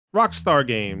Rockstar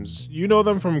Games. You know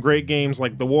them from great games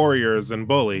like The Warriors and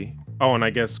Bully. Oh, and I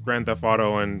guess Grand Theft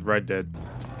Auto and Red Dead.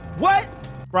 What?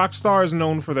 Rockstar is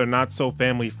known for their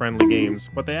not-so-family-friendly games,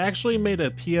 but they actually made a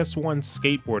PS1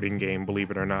 skateboarding game,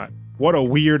 believe it or not. What a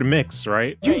weird mix,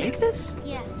 right? You make this?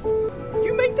 Yeah.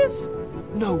 You make this?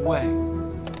 No way.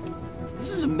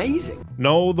 This is amazing.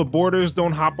 No, the boarders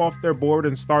don't hop off their board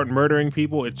and start murdering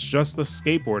people, it's just a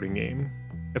skateboarding game.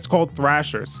 It's called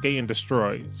Thrasher, Skate and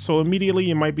Destroy, so immediately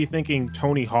you might be thinking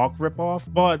Tony Hawk ripoff,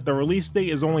 but the release date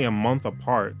is only a month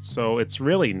apart, so it's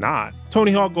really not.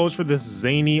 Tony Hawk goes for this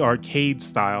zany arcade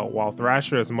style, while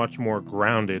Thrasher is much more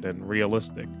grounded and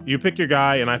realistic. You pick your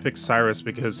guy, and I pick Cyrus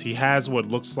because he has what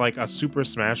looks like a Super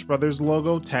Smash Bros.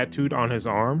 Logo tattooed on his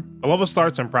arm. The level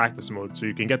starts in practice mode, so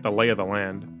you can get the lay of the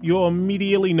land. You'll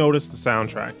immediately notice the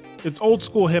soundtrack. It's old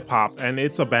school hip hop, and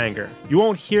it's a banger. You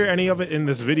won't hear any of it in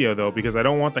this video though, because I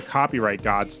don't want the copyright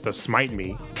gods to smite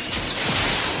me.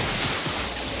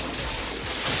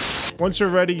 Once you're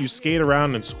ready, you skate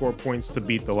around and score points to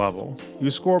beat the level. You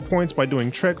score points by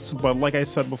doing tricks, but like I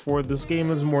said before, this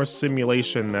game is more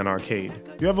simulation than arcade.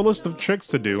 You have a list of tricks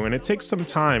to do, and it takes some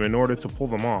time in order to pull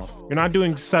them off. You're not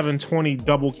doing 720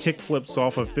 double kickflips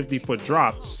off of 50-foot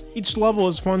drops. Each level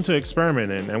is fun to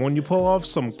experiment in, and when you pull off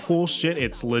some cool shit,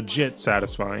 it's legit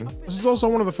satisfying. This is also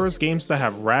one of the first games to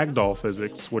have ragdoll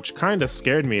physics, which kinda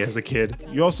scared me as a kid.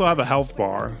 You also have a health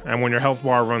bar, and when your health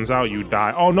bar runs out, you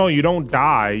die. Oh no, you don't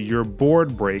die, your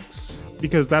board breaks,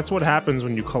 because that's what happens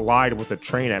when you collide with a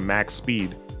train at max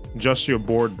speed. Just your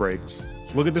board breaks.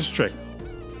 Look at this trick.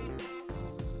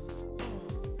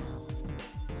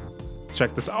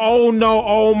 Check this. Oh no,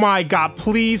 oh my god,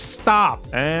 please stop.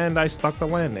 And I stuck the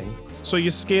landing. So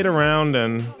you skate around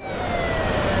and...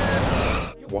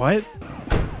 What?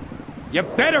 You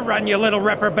better run, you little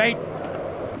reprobate.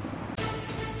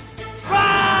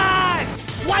 Run!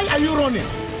 Why are you running?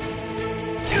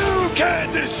 You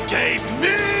can't escape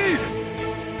me!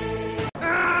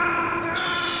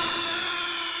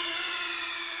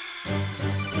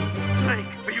 Snake,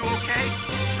 are you okay?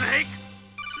 Snake?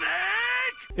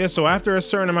 Snake? Yeah, so after a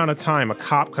certain amount of time, a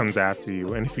cop comes after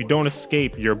you, and if you don't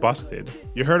escape, you're busted.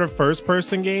 You heard of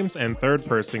first-person games and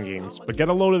third-person games, but get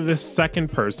a load of this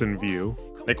second-person view.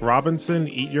 Nick Robinson,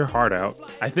 eat your heart out.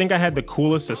 I think I had the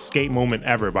coolest escape moment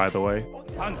ever, by the way.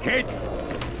 Punk kid!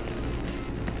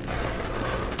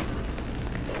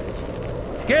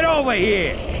 Get over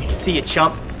here! See you,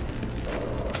 chump.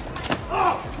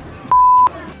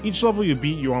 Each level you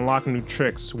beat, you unlock new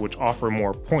tricks, which offer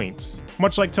more points.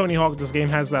 Much like Tony Hawk, this game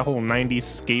has that whole 90s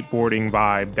skateboarding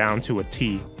vibe down to a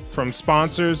T. From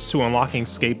sponsors to unlocking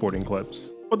skateboarding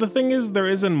clips. But the thing is, there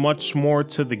isn't much more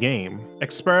to the game.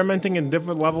 Experimenting in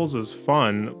different levels is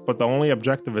fun, but the only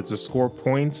objective is to score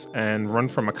points and run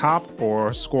from a cop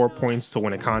or score points to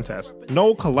win a contest.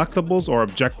 No collectibles or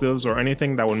objectives or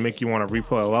anything that would make you want to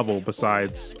replay a level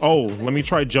besides, oh, let me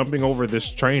try jumping over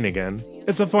this train again.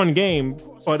 It's a fun game,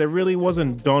 but it really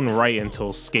wasn't done right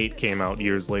until Skate came out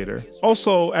years later.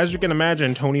 Also, as you can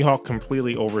imagine, Tony Hawk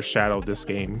completely overshadowed this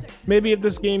game. Maybe if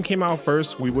this game came out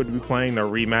first, we would be playing the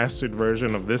remastered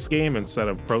version of this game instead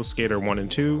of Pro Skater 1 and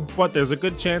 2, but there's a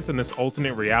good chance in this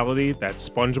alternate reality that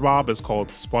SpongeBob is called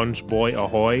Sponge Boy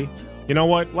Ahoy. You know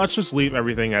what? Let's just leave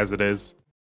everything as it is.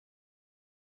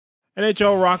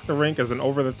 NHL Rock the Rink is an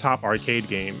over-the-top arcade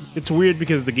game. It's weird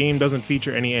because the game doesn't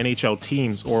feature any NHL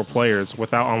teams or players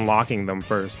without unlocking them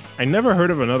first. I never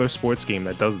heard of another sports game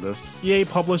that does this. EA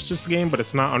published this game, but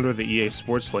it's not under the EA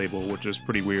Sports label, which is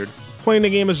pretty weird. Playing the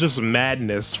game is just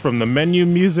madness, from the menu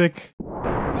music...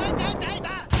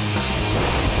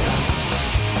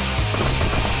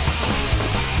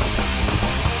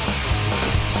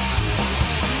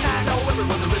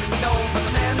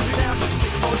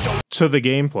 to the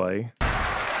gameplay.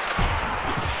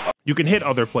 You can hit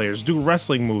other players, do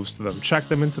wrestling moves to them, check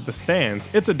them into the stands.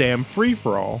 It's a damn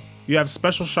free-for-all. You have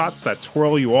special shots that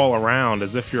twirl you all around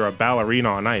as if you're a ballerina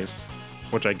on ice,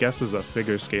 which I guess is a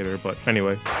figure skater, but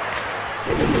anyway.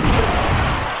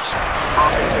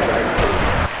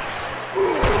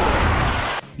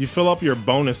 You fill up your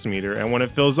bonus meter, and when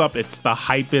it fills up, it's the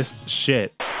hypest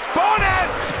shit.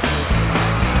 Bonus!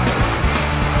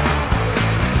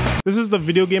 This is the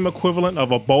video game equivalent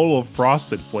of a bowl of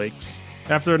Frosted Flakes.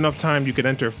 After enough time, you can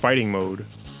enter fighting mode,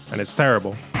 and it's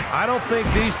terrible. I don't think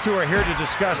these two are here to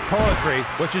discuss poetry,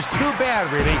 which is too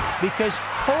bad, really, because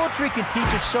poetry can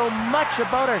teach us so much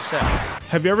about ourselves.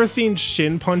 Have you ever seen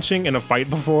shin punching in a fight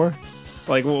before?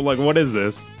 Like what is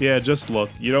this? Yeah, just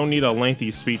look. You don't need a lengthy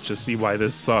speech to see why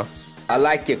this sucks. I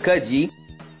like your cut, G.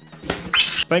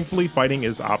 Thankfully, fighting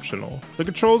is optional. The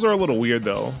controls are a little weird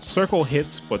though. Circle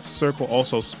hits, but circle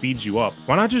also speeds you up.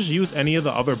 Why not just use any of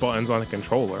the other buttons on the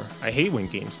controller? I hate when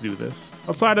games do this.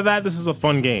 Outside of that, this is a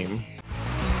fun game.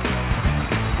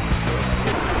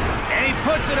 And he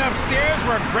puts it upstairs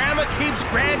where Grandma keeps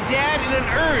Granddad in an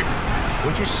urn.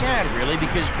 Which is sad, really,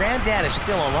 because Granddad is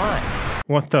still alive.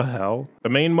 What the hell? The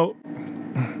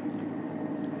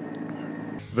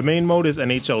main mode is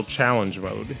NHL Challenge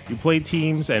mode. You play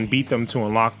teams and beat them to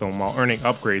unlock them while earning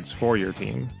upgrades for your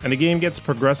team. And the game gets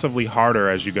progressively harder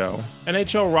as you go.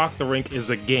 NHL Rock the Rink is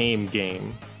a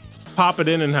game. Pop it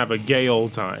in and have a gay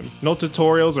old time. No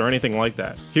tutorials or anything like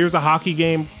that. Here's a hockey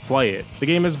game, play it. The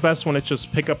game is best when it's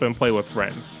just pick up and play with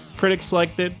friends. Critics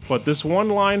liked it, but this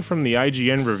one line from the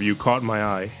IGN review caught my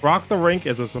eye. Rock the Rink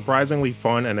is a surprisingly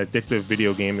fun and addictive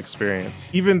video game experience,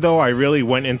 even though I really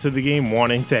went into the game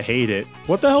wanting to hate it.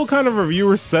 What the hell kind of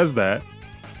reviewer says that?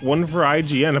 One for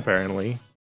IGN apparently.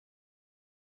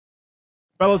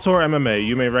 Bellator MMA,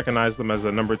 you may recognize them as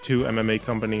the #2 MMA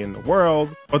company in the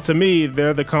world, but to me,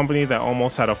 they're the company that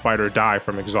almost had a fighter die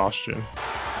from exhaustion.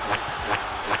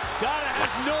 Dada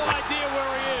has no idea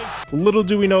where he is. Little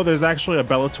do we know there's actually a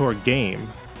Bellator game,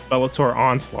 Bellator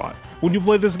Onslaught. When you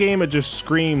play this game, it just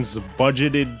screams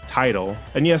budgeted title.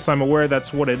 And yes, I'm aware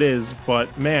that's what it is,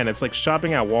 but man, it's like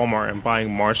shopping at Walmart and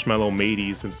buying Marshmallow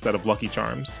Mateys instead of Lucky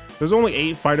Charms. There's only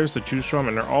 8 fighters to choose from,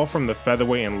 and they're all from the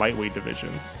featherweight and lightweight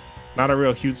divisions. Not a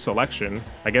real huge selection.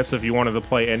 I guess if you wanted to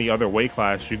play any other weight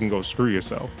class, you can go screw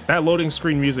yourself. That loading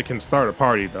screen music can start a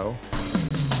party though.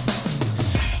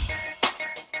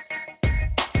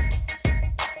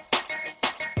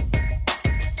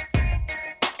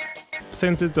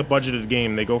 Since it's a budgeted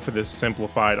game, they go for this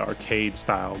simplified arcade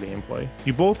style gameplay.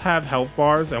 You both have health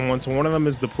bars, and once one of them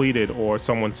is depleted or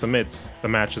someone submits, the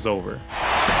match is over.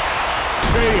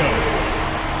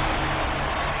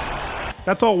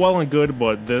 That's all well and good,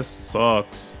 but this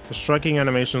sucks. The striking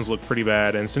animations look pretty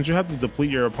bad, and since you have to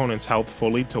deplete your opponent's health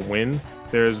fully to win,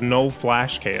 there is no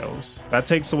flash KOs. That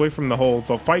takes away from the whole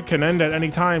 "the fight can end at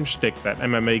any time" shtick that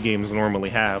MMA games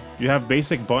normally have. You have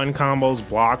basic button combos,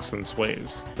 blocks, and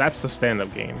sways. That's the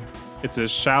stand-up game. It's as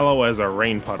shallow as a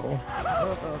rain puddle.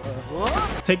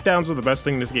 Takedowns are the best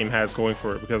thing this game has going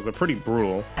for it because they're pretty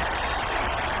brutal.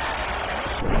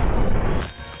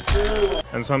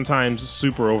 And sometimes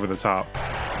super over the top.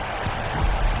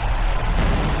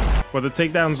 But the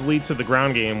takedowns lead to the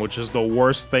ground game, which is the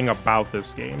worst thing about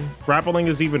this game. Grappling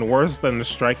is even worse than the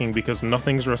striking because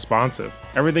nothing's responsive.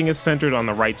 Everything is centered on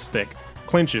the right stick.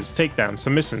 Clinches, takedowns,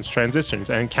 submissions, transitions,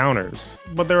 and counters.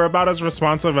 But they're about as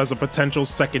responsive as a potential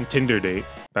second Tinder date.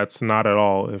 That's not at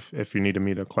all, if you needed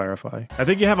me to clarify. I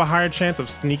think you have a higher chance of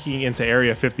sneaking into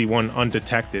Area 51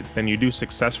 undetected than you do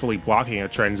successfully blocking a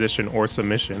transition or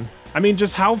submission. I mean,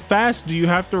 just how fast do you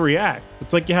have to react?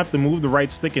 It's like you have to move the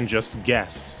right stick and just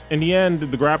guess. In the end,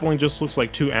 the grappling just looks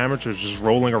like 2 amateurs just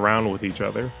rolling around with each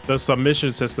other. The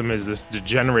submission system is this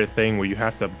degenerate thing where you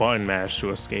have to button mash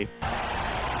to escape.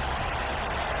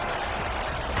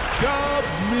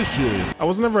 I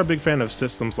was never a big fan of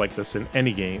systems like this in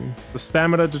any game. The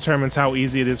stamina determines how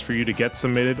easy it is for you to get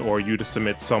submitted or you to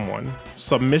submit someone.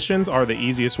 Submissions are the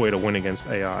easiest way to win against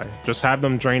AI. Just have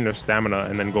them drain their stamina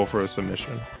and then go for a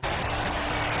submission.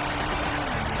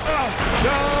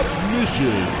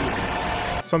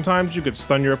 Sometimes you could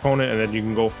stun your opponent and then you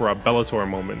can go for a Bellator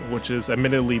moment, which is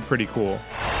admittedly pretty cool.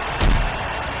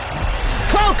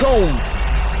 Falcon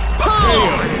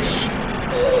Punch!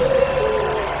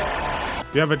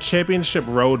 You have a Championship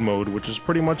Road mode, which is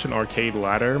pretty much an arcade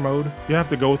ladder mode. You have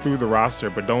to go through the roster,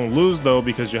 but don't lose though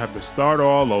because you have to start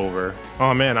all over.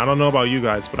 Oh man, I don't know about you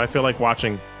guys, but I feel like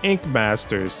watching Ink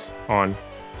Masters on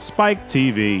Spike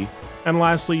TV. And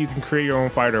lastly, you can create your own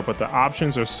fighter, but the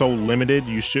options are so limited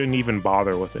you shouldn't even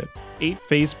bother with it. 8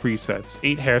 face presets,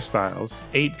 8 hairstyles,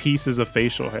 8 pieces of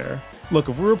facial hair. Look,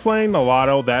 if we were playing the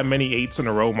lotto, that many 8s in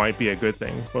a row might be a good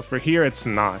thing, but for here it's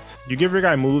not. You give your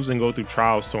guy moves and go through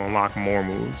trials to unlock more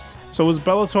moves. So is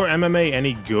Bellator MMA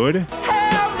any good?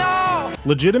 Hell no!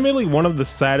 Legitimately, one of the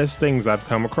saddest things I've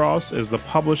come across is the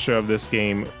publisher of this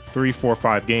game,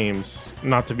 345 Games,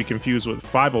 not to be confused with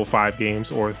 505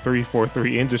 Games or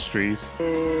 343 Industries,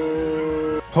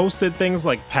 posted things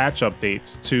like patch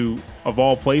updates to, of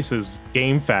all places,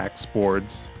 GameFAQs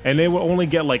boards, and they would only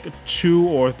get like 2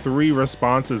 or 3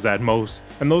 responses at most,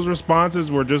 and those responses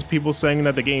were just people saying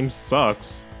that the game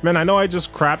sucks. Man, I know I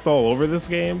just crapped all over this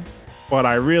game, but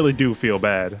I really do feel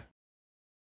bad.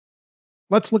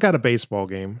 Let's look at a baseball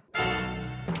game. No.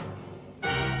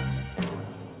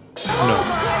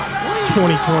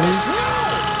 2020?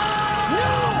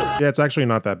 Yeah, it's actually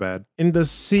not that bad. In the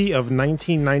sea of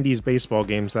 1990s baseball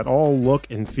games that all look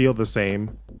and feel the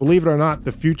same, believe it or not,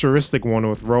 the futuristic one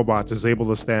with robots is able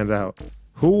to stand out.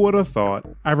 Who would have thought?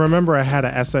 I remember I had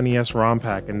a SNES ROM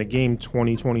pack and the game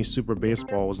 2020 Super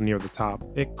Baseball was near the top.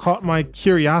 It caught my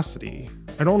curiosity.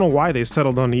 I don't know why they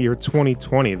settled on the year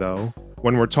 2020 though.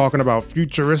 When we're talking about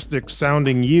futuristic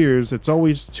sounding years, it's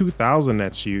always 2000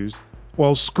 that's used.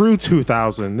 Well, screw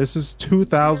 2000. This is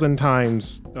 2000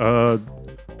 times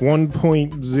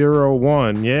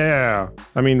 1.01. Yeah.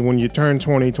 I mean, when you turn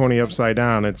 2020 upside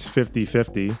down, it's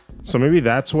 50-50. So maybe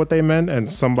that's what they meant and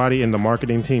somebody in the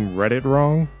marketing team read it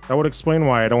wrong? That would explain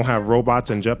why I don't have robots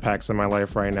and jetpacks in my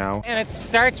life right now. And it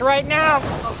starts right now.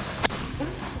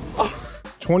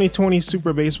 2020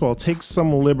 Super Baseball takes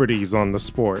some liberties on the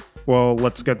sport. Well,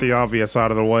 let's get the obvious out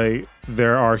of the way.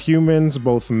 There are humans,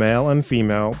 both male and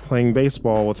female, playing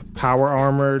baseball with power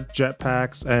armor,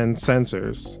 jetpacks, and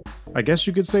sensors. I guess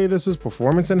you could say this is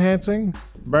performance enhancing?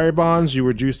 Barry Bonds, you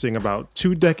were juicing about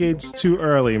 2 decades too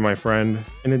early, my friend.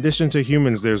 In addition to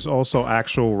humans, there's also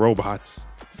actual robots.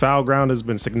 Foul ground has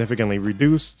been significantly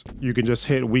reduced. You can just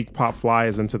hit weak pop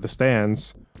flies into the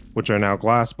stands, which are now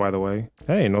glass, by the way.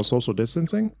 Hey, no social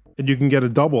distancing? And you can get a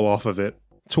double off of it.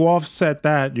 To offset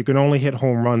that, you can only hit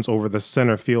home runs over the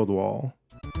center field wall.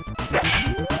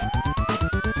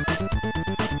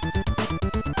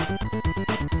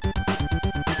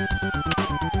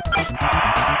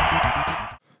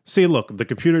 See, look, the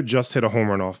computer just hit a home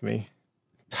run off me.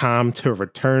 Time to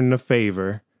return the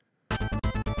favor.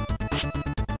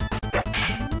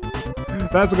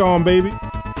 That's gone, baby.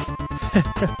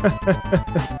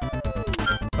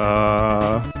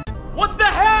 What the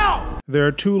hell? There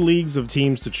are 2 leagues of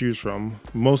teams to choose from.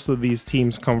 Most of these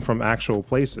teams come from actual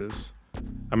places.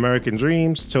 American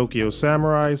Dreams, Tokyo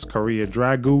Samurais, Korea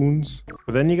Dragoons.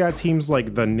 But then you got teams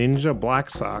like the Ninja Black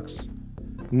Sox.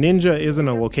 Ninja isn't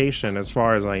a location as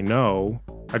far as I know.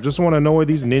 I just want to know where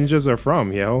these ninjas are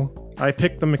from, yo. I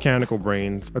picked the Mechanical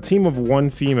Brains, a team of 1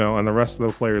 female and the rest of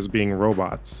the players being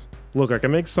robots. Look, I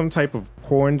can make some type of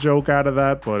porn joke out of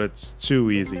that, but it's too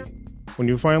easy. When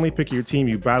you finally pick your team,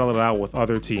 you battle it out with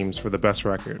other teams for the best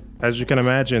record. As you can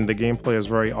imagine, the gameplay is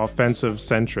very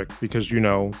offensive-centric because, you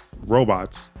know,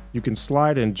 robots. You can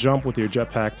slide and jump with your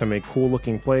jetpack to make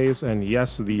cool-looking plays, and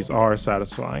yes, these are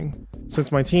satisfying.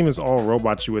 Since my team is all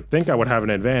robots, you would think I would have an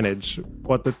advantage,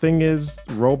 but the thing is,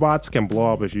 robots can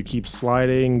blow up if you keep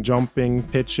sliding, jumping,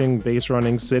 pitching, base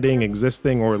running, sitting,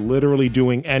 existing, or literally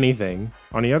doing anything.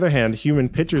 On the other hand, human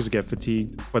pitchers get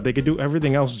fatigued, but they can do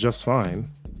everything else just fine.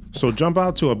 So jump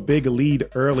out to a big lead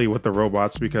early with the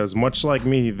robots because much like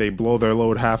me, they blow their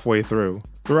load halfway through.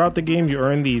 Throughout the game, you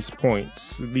earn these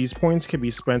points. These points can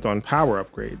be spent on power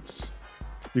upgrades.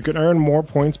 You can earn more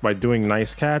points by doing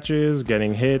nice catches,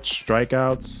 getting hits,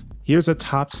 strikeouts. Here's a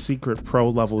top secret pro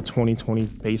level 2020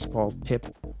 baseball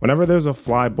tip. Whenever there's a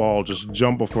fly ball, just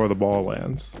jump before the ball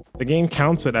lands. The game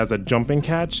counts it as a jumping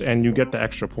catch and you get the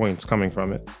extra points coming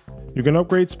from it. You can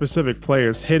upgrade specific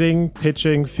players' hitting,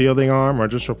 pitching, fielding arm, or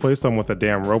just replace them with a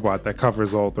damn robot that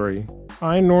covers all 3.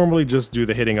 I normally just do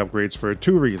the hitting upgrades for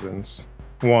 2 reasons.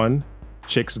 1,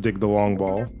 chicks dig the long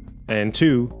ball. And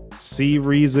 2, see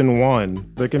reason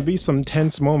 1. There can be some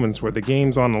tense moments where the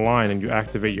game's on the line and you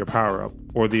activate your power-up,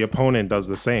 or the opponent does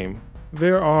the same.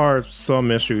 There are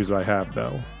some issues I have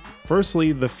though.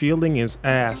 Firstly, the fielding is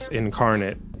ass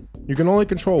incarnate. You can only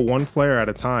control 1 player at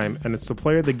a time, and it's the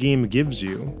player the game gives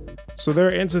you. So there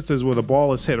are instances where the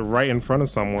ball is hit right in front of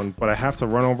someone, but I have to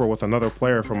run over with another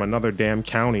player from another damn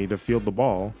county to field the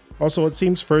ball. Also, it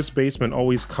seems first basemen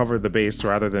always cover the base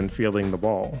rather than fielding the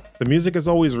ball. The music is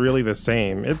always really the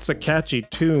same. It's a catchy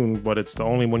tune, but it's the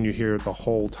only one you hear the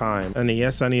whole time, and the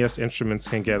SNES instruments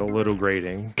can get a little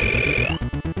grating.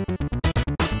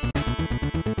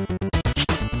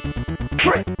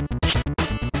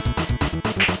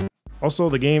 Also,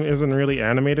 the game isn't really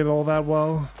animated all that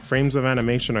well. Frames of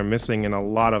animation are missing in a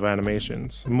lot of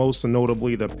animations, most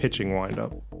notably the pitching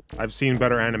windup. I've seen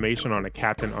better animation on a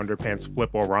Captain Underpants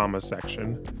Flip-O-Rama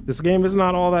section. This game is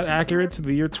not all that accurate to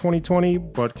the year 2020,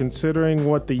 but considering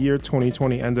what the year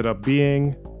 2020 ended up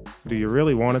being, do you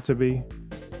really want it to be?